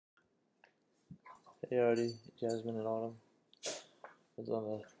Hey Arty, Jasmine and Autumn. It's on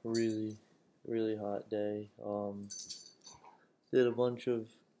a really, really hot day. Did a bunch of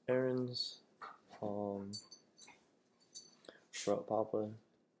errands. Um, Brought Papa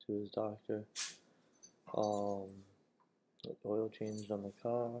to his doctor. Um, Oil changed on the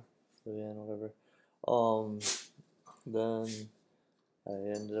car, the van, whatever. Then I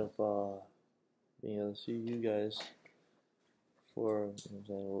ended up being able to see you guys for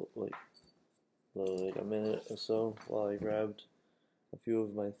like a minute or so while I grabbed a few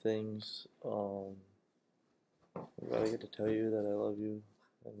of my things. I gotta get to tell you that I love you.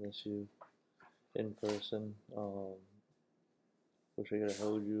 I miss you in person. Wish I could have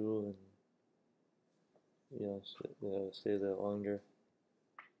held you and stay there longer.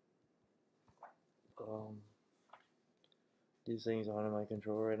 These things aren't in my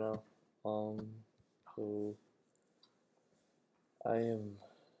control right now. So I am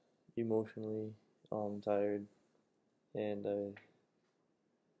emotionally tired, and I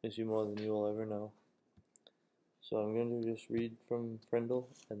miss you more than you will ever know. So I'm going to just read from Frindle,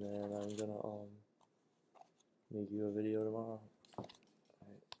 and then I'm going to make you a video tomorrow.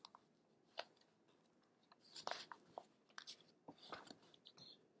 Alright.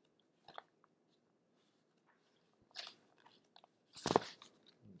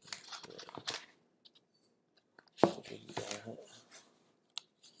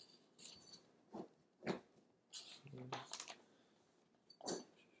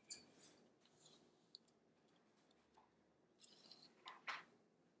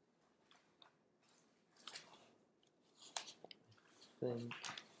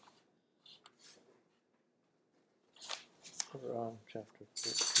 Think we're on chapter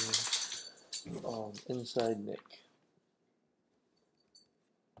 14. Inside Nick.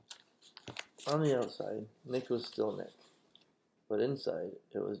 On the outside, Nick was still Nick, but inside,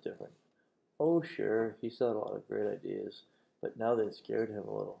 it was different. Oh sure, he still had a lot of great ideas, but now they scared him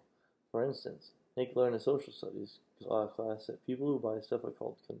a little. For instance, Nick learned in social studies class that people who buy stuff are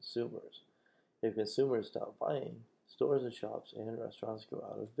called consumers. If consumers stop buying, stores and shops and restaurants go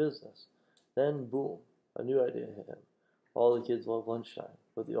out of business. Then, boom, a new idea hit him. All the kids love lunchtime,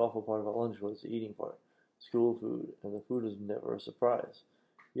 but the awful part about lunch was the eating part. School food, and the food was never a surprise.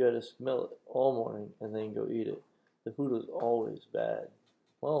 You had to smell it all morning and then go eat it. The food was always bad.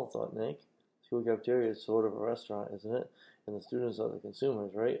 Well, thought Nick, school cafeteria is sort of a restaurant, isn't it? And the students are the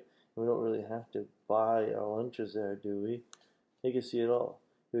consumers, right? And we don't really have to buy our lunches there, do we? Nick could see it all.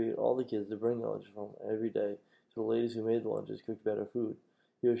 He would get all the kids to bring the lunches home every day, so the ladies who made the lunches cooked better food.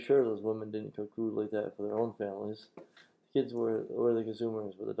 He was sure those women didn't cook food like that for their own families. The kids were the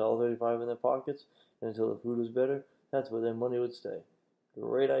consumers, with $1.35 in their pockets, and until the food was better, that's where their money would stay.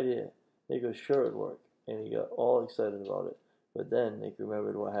 Great idea. Nick was sure it'd work, and he got all excited about it. But then Nick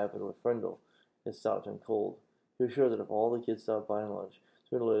remembered what happened with Frindle. It stopped him cold. He was sure that if all the kids stopped buying lunch,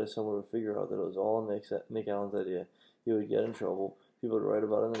 sooner or later someone would figure out that it was all Nick Allen's idea. He would get in trouble. People would write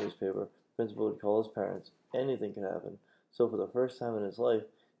about it in the newspaper. Principal would call his parents. Anything could happen. So for the first time in his life,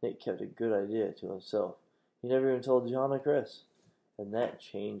 Nick kept a good idea to himself. He never even told John or Chris. And that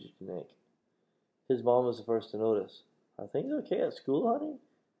changed Nick. His mom was the first to notice. Are things okay at school, honey?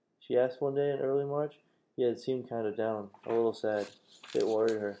 She asked one day in early March. He had seemed kind of down, a little sad. It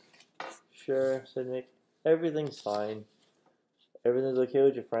worried her. Sure, said Nick. Everything's fine. Everything's okay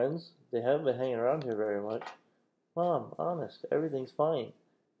with your friends? They haven't been hanging around here very much. Mom, honest, everything's fine.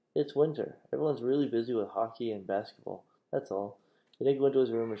 It's winter. Everyone's really busy with hockey and basketball. That's all. Nick went to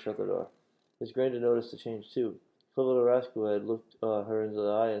his room and shut the door. Miss Granger noticed the change too. Clever little rascal had looked her into the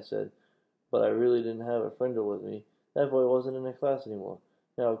eye and said, "But I really didn't have a friend with me. That boy wasn't in the class anymore."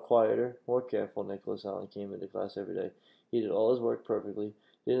 Now quieter, more careful, Nicholas Allen came into class every day. He did all his work perfectly,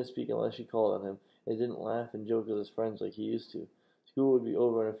 didn't speak unless she called on him, and didn't laugh and joke with his friends like he used to. School would be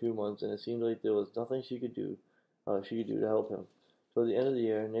over in a few months, and it seemed like there was nothing she could do to help him. Toward the end of the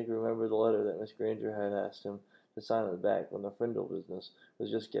year, Nick remembered the letter that Miss Granger had asked him to sign on the back when the Frindle business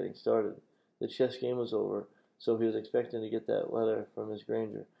was just getting started. The chess game was over, so he was expecting to get that letter from Miss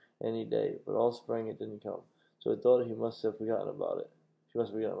Granger any day, but all spring it didn't come. So he thought he must have forgotten about it. She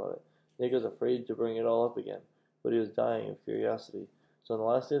must have forgotten about it. Nick was afraid to bring it all up again, but he was dying of curiosity. So on the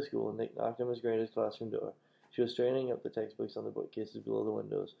last day of school, Nick knocked on Miss Granger's classroom door. She was straightening up the textbooks on the bookcases below the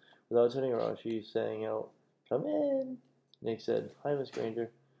windows. Without turning around, she sang out, "Come in." Nick said, "Hi, Miss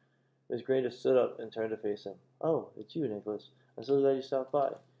Granger." Miss Granger stood up and turned to face him. "Oh, it's you, Nicholas. I'm so glad you stopped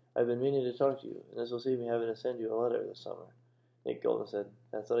by. I've been meaning to talk to you, and this will save me having to send you a letter this summer." Nick gulped and said,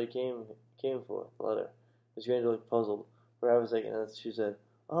 "That's what I came for, the letter." Miss Granger looked puzzled for half a second, and then she said,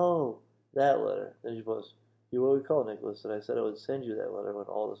 "Oh, that letter." Then she paused. "You will recall, Nicholas, that I said I would send you that letter when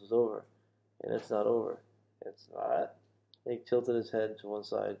all this was over." And it's not over. It's not. Nick tilted his head to one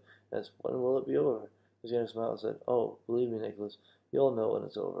side and asked, when will it be over? Miss Granger smiled and said, oh, believe me, Nicholas, you'll know when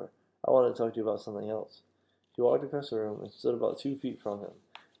it's over. I want to talk to you about something else. She walked across the room and stood about 2 feet from him.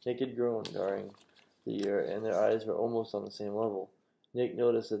 Nick had grown during the year, and their eyes were almost on the same level. Nick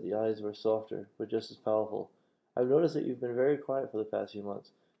noticed that the eyes were softer, but just as powerful. I've noticed that you've been very quiet for the past few months.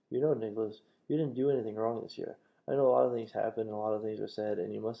 You know, Nicholas, you didn't do anything wrong this year. I know a lot of things happened and a lot of things were said,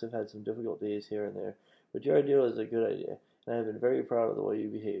 and you must have had some difficult days here and there, but your idea was a good idea, and I have been very proud of the way you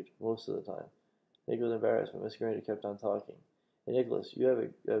behaved, most of the time. Nick was embarrassed, but Miss Granger kept on talking. Hey, Nicholas, you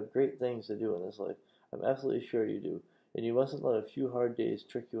have great things to do in this life. I'm absolutely sure you do, and you mustn't let a few hard days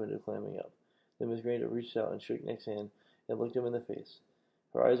trick you into clamming up. Then Miss Granger reached out and shook Nick's hand and looked him in the face.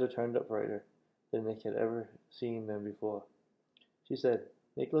 Her eyes were turned up brighter than Nick had ever seen them before. She said,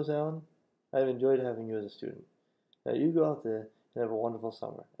 Nicholas Allen, I have enjoyed having you as a student. Now you go out there and have a wonderful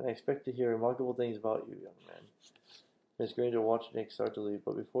summer, and I expect to hear remarkable things about you, young man. Miss Granger watched Nick start to leave,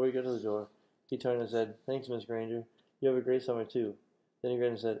 but before he got to the door, he turned and said, Thanks, Miss Granger. You have a great summer, too. Then he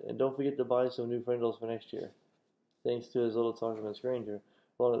grinned and said, and don't forget to buy some new friendles for next year. Thanks to his little talk to Miss Granger,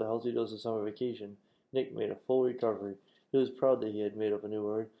 along with a healthy dose of summer vacation, Nick made a full recovery. He was proud that he had made up a new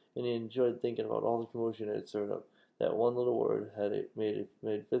word, and he enjoyed thinking about all the commotion it had stirred up. That one little word had made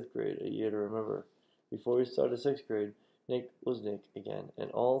 5th grade a year to remember. Before he started 6th grade, Nick was Nick again, and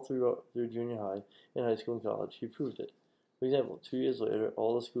all through junior high and high school and college, he proved it. For example, 2 years later,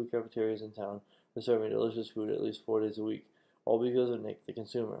 all the school cafeterias in town were serving delicious food at least 4 days a week, all because of Nick, the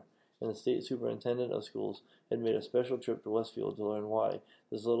consumer. And the state superintendent of schools had made a special trip to Westfield to learn why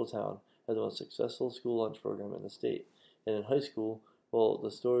this little town had the most successful school lunch program in the state. And in high school, well,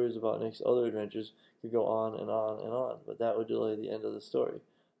 the stories about Nick's other adventures could go on and on and on, but that would delay the end of the story,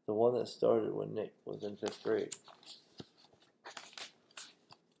 the one that started when Nick was in 5th grade.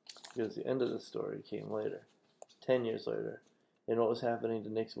 Because the end of the story came later, 10 years later. And what was happening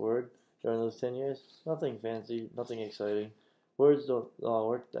to Nick's word during those 10 years? Nothing fancy, nothing exciting. Words don't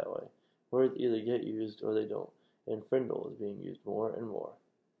work that way. Words either get used or they don't. And frindle is being used more and more.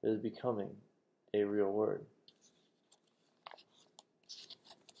 It is becoming a real word.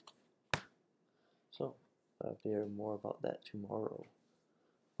 So, I'll have to hear more about that tomorrow.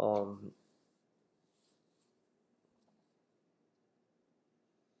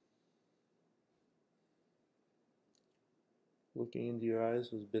 Looking into your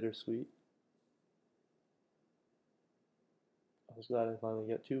eyes was bittersweet. I was glad I finally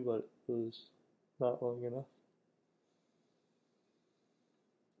got to, but it was not long enough.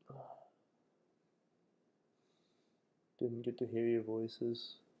 Didn't get to hear your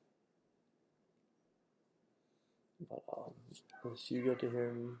voices, but at least you got to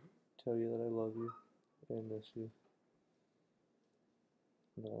hear me tell you that I love you and miss you.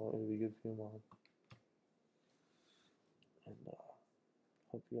 And I want you to be good for your mom. And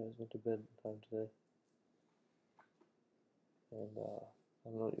hope you guys went to bed in time today. And I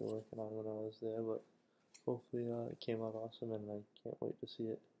don't know what you were working on when I was there, but hopefully it came out awesome, and I can't wait to see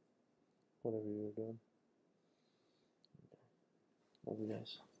it, whatever you were doing. Love you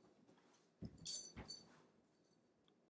guys.